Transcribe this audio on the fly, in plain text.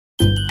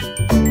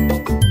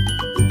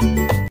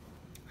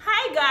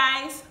Hi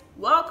guys,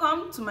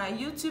 welcome to my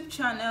YouTube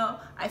channel.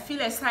 I feel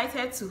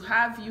excited to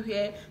have you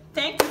here.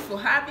 Thank you for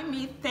having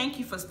me. Thank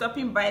you for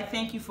stopping by.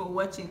 Thank you for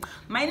watching.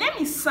 My name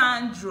is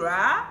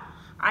Sandra.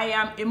 I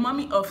am a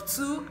mommy of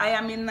two. I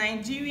am a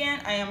Nigerian.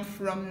 I am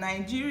from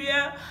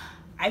Nigeria.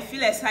 I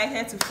feel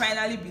excited to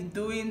finally be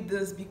doing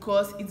this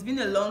because it's been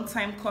a long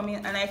time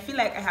coming and I feel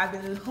like I have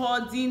been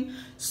holding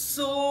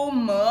so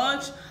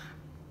much,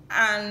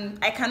 and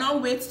I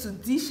cannot wait to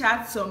dish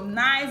out some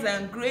nice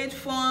and great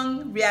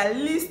fun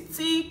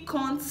realistic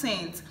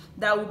content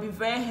that will be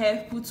very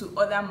helpful to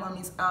other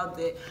mommies out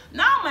there.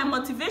 Now my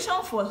motivation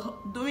for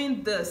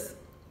doing this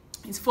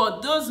is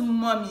for those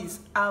mommies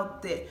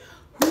out there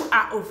who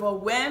are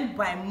overwhelmed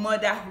by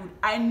motherhood.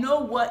 I know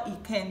what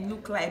it can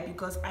look like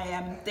because I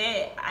am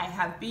there. I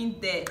have been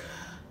there.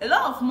 A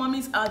lot of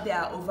mommies out there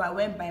are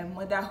overwhelmed by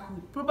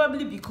motherhood,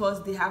 probably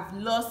because they have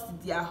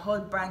lost their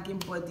hard-banging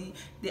body.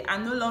 They are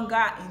no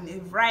longer in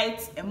a right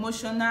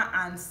emotional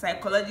and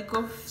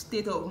psychological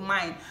state of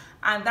mind,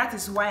 and that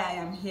is why I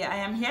am here. I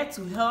am here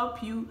to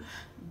help you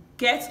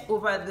get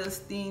over this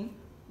thing.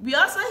 We're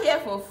also here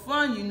for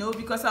fun, you know,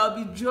 because I'll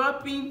be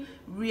dropping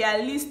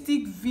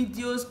realistic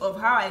videos of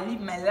how I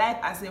live my life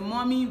as a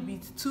mommy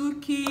with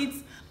 2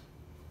 kids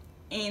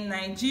in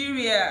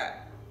Nigeria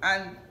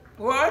and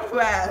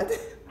worldwide.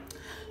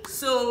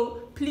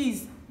 So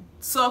please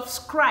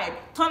subscribe,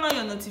 turn on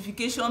your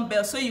notification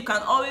bell so you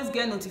can always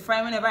get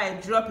notified whenever I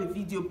drop a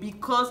video,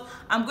 because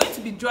I'm going to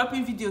be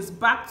dropping videos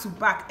back to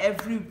back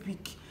every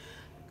week.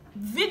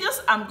 Videos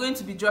I'm going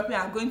to be dropping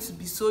are going to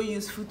be so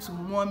useful to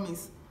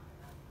mommies.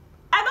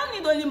 I don't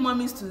need only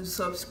mommies to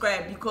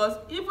subscribe, because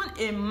even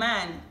a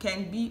man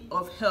can be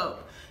of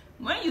help.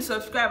 When you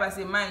subscribe as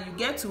a man, you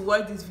get to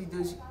watch these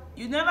videos.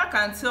 You never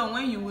can tell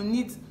when you will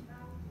need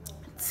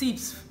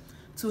tips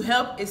to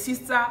help a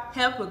sister,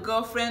 help a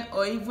girlfriend,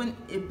 or even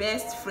a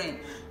best friend.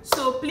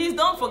 So please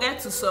don't forget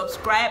to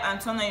subscribe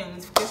and turn on your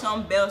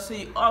notification bell so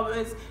you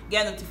always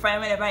get notified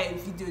whenever a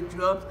video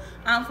drops.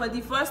 And for the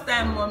first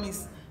time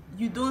mommies,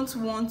 you don't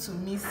want to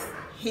miss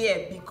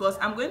here, because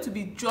I'm going to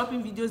be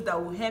dropping videos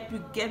that will help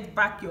you get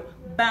back your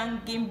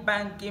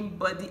banging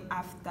body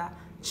after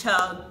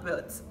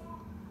childbirth.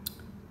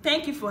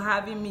 Thank you for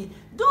having me.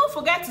 Don't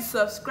forget to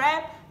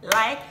subscribe,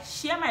 like,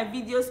 share my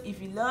videos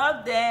if you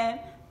love them,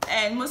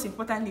 and most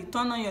importantly,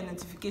 turn on your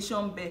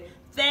notification bell.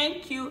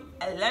 Thank you.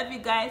 I love you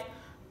guys.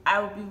 I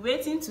will be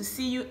waiting to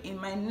see you in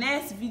my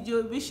next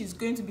video, which is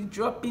going to be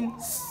dropping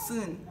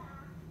soon.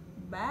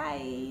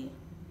 Bye.